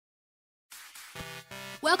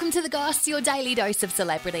Welcome to The Goss, your daily dose of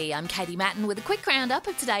celebrity. I'm Katie Matten with a quick roundup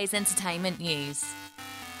of today's entertainment news.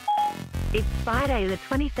 It's Friday, the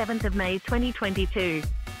 27th of May, 2022.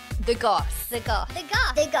 The Goss. The Goss. The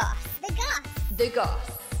Goss. The Goss. The Goss. The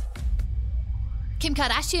Goss. Kim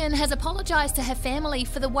Kardashian has apologised to her family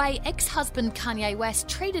for the way ex-husband Kanye West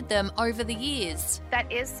treated them over the years. That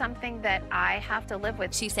is something that I have to live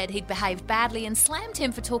with. She said he'd behaved badly and slammed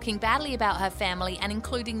him for talking badly about her family and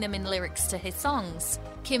including them in lyrics to his songs.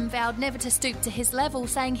 Kim vowed never to stoop to his level,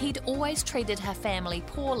 saying he'd always treated her family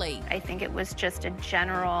poorly. I think it was just a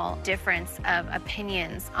general difference of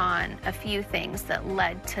opinions on a few things that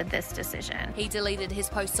led to this decision. He deleted his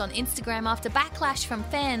posts on Instagram after backlash from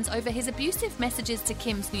fans over his abusive messages to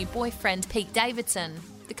Kim's new boyfriend, Pete Davidson.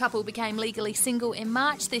 The couple became legally single in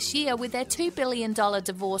March this year with their $2 billion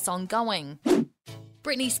divorce ongoing.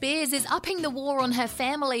 Britney Spears is upping the war on her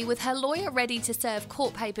family with her lawyer ready to serve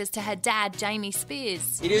court papers to her dad, Jamie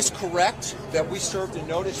Spears. It is correct that we served a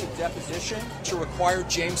notice of deposition to require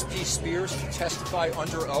James P. Spears to testify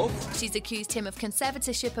under oath. She's accused him of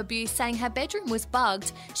conservatorship abuse, saying her bedroom was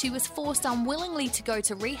bugged, she was forced unwillingly to go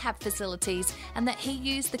to rehab facilities, and that he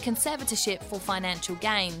used the conservatorship for financial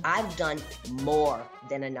gain. I've done more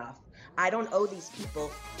than enough. I don't owe these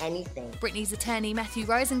people anything. Britney's attorney Matthew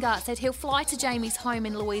Rosengart said he'll fly to Jamie's home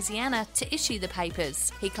in Louisiana to issue the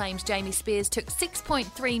papers. He claims Jamie Spears took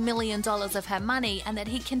 $6.3 million of her money and that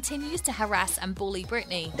he continues to harass and bully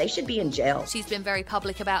Britney. They should be in jail. She's been very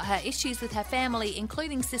public about her issues with her family,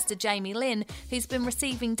 including sister Jamie Lynn, who's been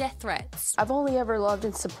receiving death threats. I've only ever loved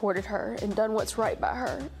and supported her and done what's right by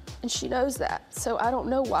her, and she knows that, so I don't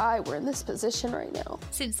know why we're in this position right now.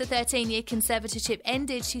 Since the 13-year conservatorship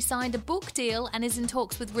ended, she signed a book deal and is in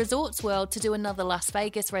talks with Resorts World to do another Las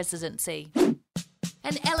Vegas residency.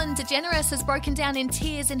 And Ellen DeGeneres has broken down in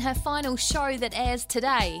tears in her final show that airs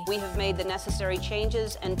today. We have made the necessary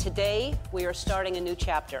changes, and today we are starting a new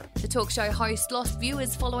chapter. The talk show host lost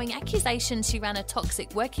viewers following accusations she ran a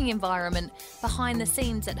toxic working environment behind the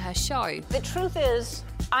scenes at her show. The truth is,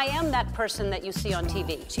 I am that person that you see on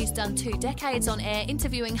TV. She's done 2 decades on air,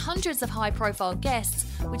 interviewing hundreds of high-profile guests,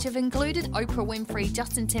 which have included Oprah Winfrey,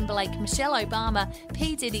 Justin Timberlake, Michelle Obama,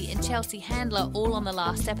 P. Diddy and Chelsea Handler, all on the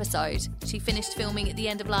last episode. She finished filming at the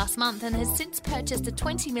end of last month and has since purchased a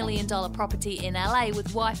 $20 million property in LA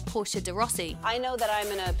with wife Portia de Rossi. I know that I'm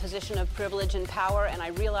in a position of privilege and power, and I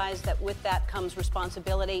realize that with that comes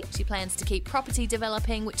responsibility. She plans to keep property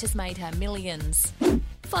developing, which has made her millions.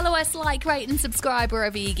 Follow us, like, rate and subscribe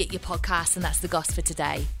wherever you get your podcasts, and that's The Goss for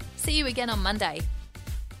today. See you again on Monday.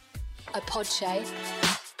 A Podshape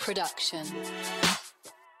production.